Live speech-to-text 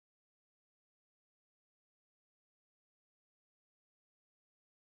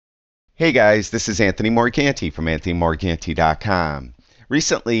Hey guys, this is Anthony Morganti from AnthonyMorganti.com.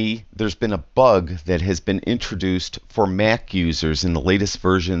 Recently, there's been a bug that has been introduced for Mac users in the latest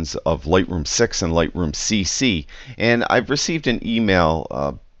versions of Lightroom 6 and Lightroom CC, and I've received an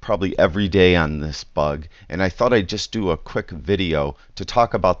email probably every day on this bug, and I thought I'd just do a quick video to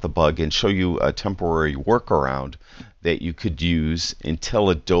talk about the bug and show you a temporary workaround that you could use until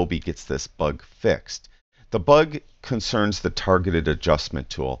Adobe gets this bug fixed. The bug concerns the targeted adjustment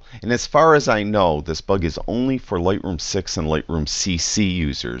tool, and as far as I know, this bug is only for Lightroom 6 and Lightroom CC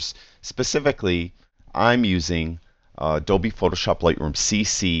users. Specifically, I'm using Adobe Photoshop Lightroom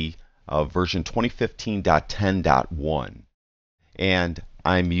CC version 2015.10.1, and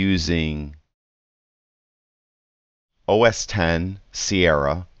I'm using OS 10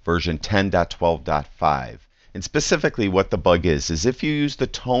 Sierra version 10.12.5. And specifically what the bug is if you use the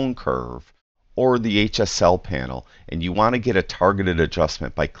tone curve or the HSL panel and you want to get a targeted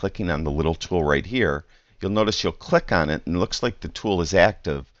adjustment by clicking on the little tool right here, you'll notice you'll click on it and it looks like the tool is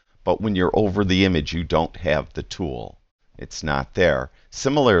active, but when you're over the image you don't have the tool. It's not there.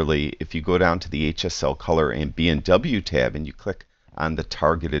 Similarly, if you go down to the HSL color and B&W tab and you click on the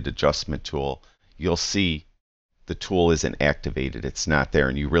targeted adjustment tool, you'll see the tool isn't activated. It's not there,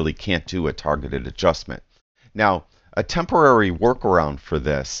 and you really can't do a targeted adjustment. Now, a temporary workaround for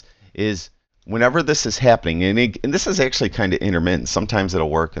this is whenever this is happening, and this is actually kind of intermittent. Sometimes it'll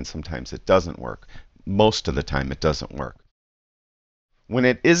work and sometimes it doesn't work. Most of the time it doesn't work. When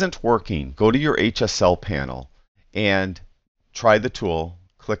it isn't working, go to your HSL panel and try the tool,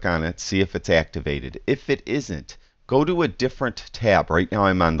 click on it, see if it's activated. If it isn't, go to a different tab. Right now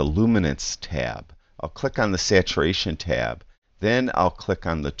I'm on the Luminance tab. I'll click on the Saturation tab, then I'll click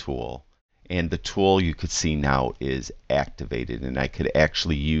on the tool, and the tool you could see now is activated and I could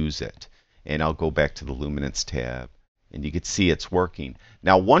actually use it. And I'll go back to the Luminance tab and you can see it's working.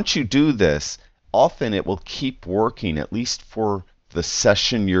 Now once you do this, often it will keep working, at least for the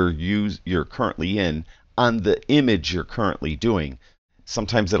session you're currently in, on the image you're currently doing.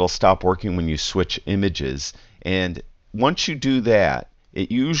 Sometimes it'll stop working when you switch images, and once you do that, it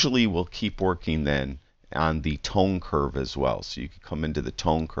usually will keep working then on the tone curve as well. So you can come into the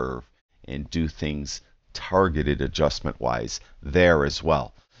tone curve and do things targeted adjustment wise there as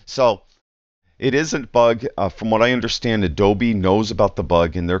well. So it is a bug. From what I understand, Adobe knows about the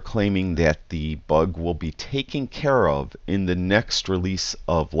bug and they're claiming that the bug will be taken care of in the next release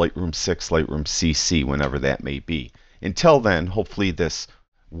of Lightroom 6, Lightroom CC, whenever that may be. Until then, hopefully this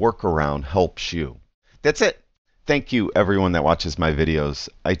workaround helps you. That's it. Thank you everyone that watches my videos.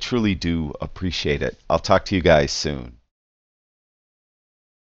 I truly do appreciate it. I'll talk to you guys soon.